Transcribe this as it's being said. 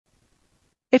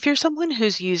If you're someone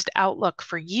who's used Outlook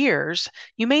for years,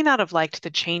 you may not have liked the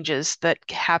changes that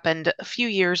happened a few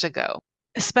years ago,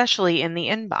 especially in the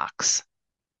inbox.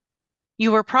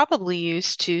 You were probably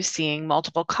used to seeing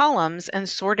multiple columns and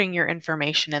sorting your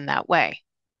information in that way.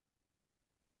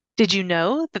 Did you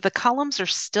know that the columns are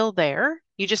still there?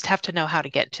 You just have to know how to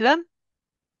get to them.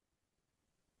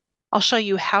 I'll show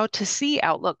you how to see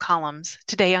Outlook columns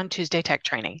today on Tuesday Tech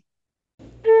Training.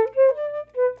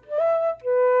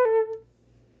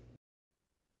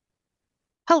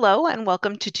 Hello and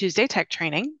welcome to Tuesday Tech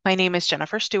Training. My name is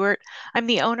Jennifer Stewart. I'm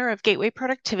the owner of Gateway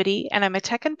Productivity and I'm a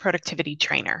tech and productivity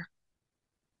trainer.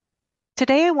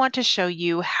 Today, I want to show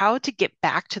you how to get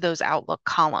back to those Outlook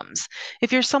columns.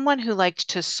 If you're someone who liked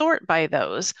to sort by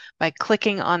those by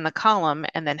clicking on the column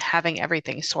and then having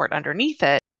everything sort underneath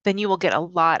it, then you will get a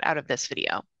lot out of this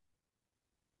video.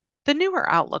 The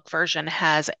newer Outlook version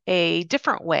has a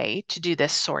different way to do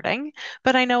this sorting,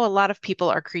 but I know a lot of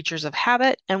people are creatures of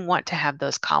habit and want to have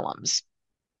those columns.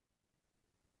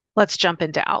 Let's jump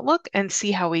into Outlook and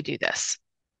see how we do this.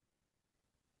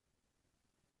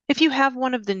 If you have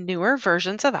one of the newer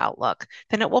versions of Outlook,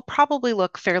 then it will probably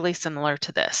look fairly similar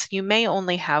to this. You may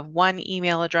only have one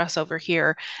email address over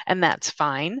here, and that's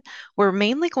fine. We're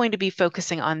mainly going to be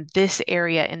focusing on this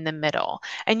area in the middle,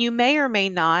 and you may or may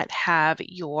not have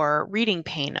your reading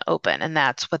pane open, and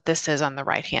that's what this is on the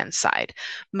right-hand side.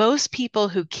 Most people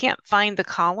who can't find the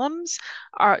columns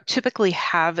typically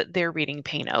have their reading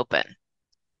pane open.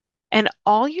 And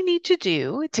all you need to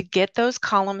do to get those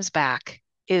columns back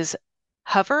is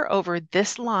hover over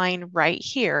this line right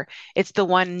here. It's the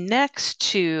one next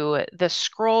to the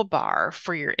scroll bar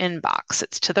for your inbox.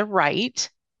 It's to the right.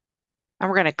 And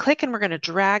we're going to click and we're going to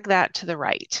drag that to the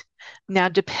right. Now,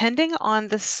 depending on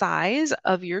the size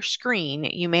of your screen,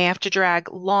 you may have to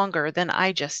drag longer than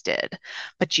I just did,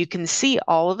 but you can see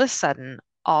all of a sudden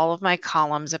all of my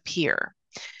columns appear.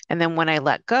 And then when I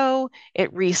let go,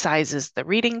 it resizes the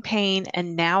reading pane,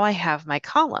 and now I have my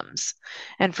columns.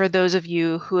 And for those of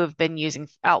you who have been using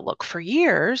Outlook for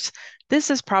years, this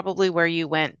is probably where you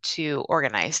went to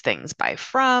organize things by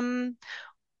from,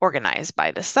 organize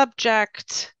by the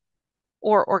subject,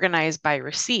 or organize by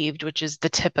received, which is the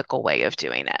typical way of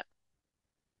doing it.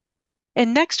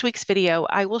 In next week's video,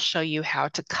 I will show you how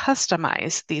to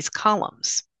customize these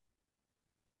columns.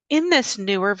 In this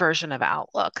newer version of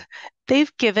Outlook,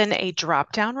 they've given a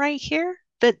drop-down right here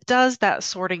that does that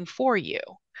sorting for you.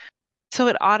 So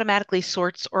it automatically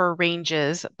sorts or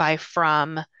arranges by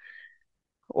from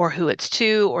or who it's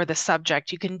to or the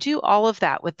subject. You can do all of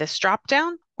that with this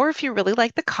drop-down, or if you really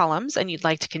like the columns and you'd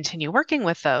like to continue working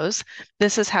with those,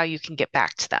 this is how you can get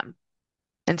back to them.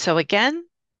 And so again,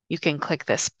 you can click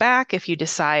this back if you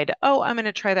decide, oh, I'm going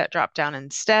to try that drop-down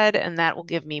instead, and that will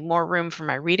give me more room for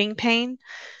my reading pane.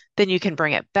 Then you can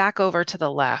bring it back over to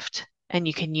the left and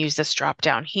you can use this drop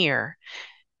down here.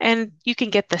 And you can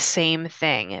get the same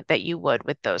thing that you would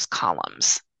with those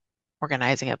columns,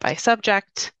 organizing it by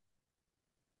subject.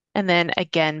 And then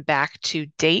again, back to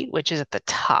date, which is at the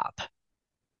top.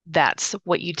 That's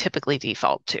what you typically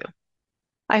default to.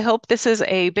 I hope this is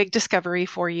a big discovery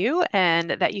for you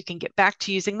and that you can get back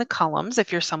to using the columns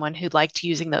if you're someone who liked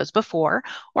using those before,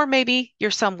 or maybe you're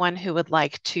someone who would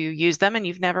like to use them and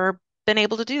you've never been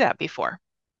able to do that before.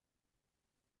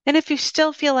 And if you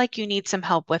still feel like you need some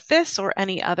help with this or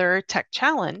any other tech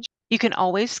challenge, you can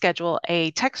always schedule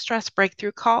a tech stress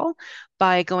breakthrough call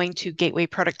by going to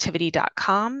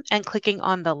gatewayproductivity.com and clicking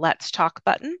on the Let's Talk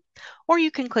button, or you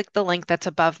can click the link that's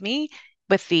above me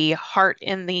with the heart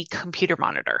in the computer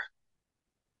monitor.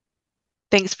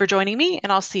 Thanks for joining me,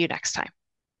 and I'll see you next time.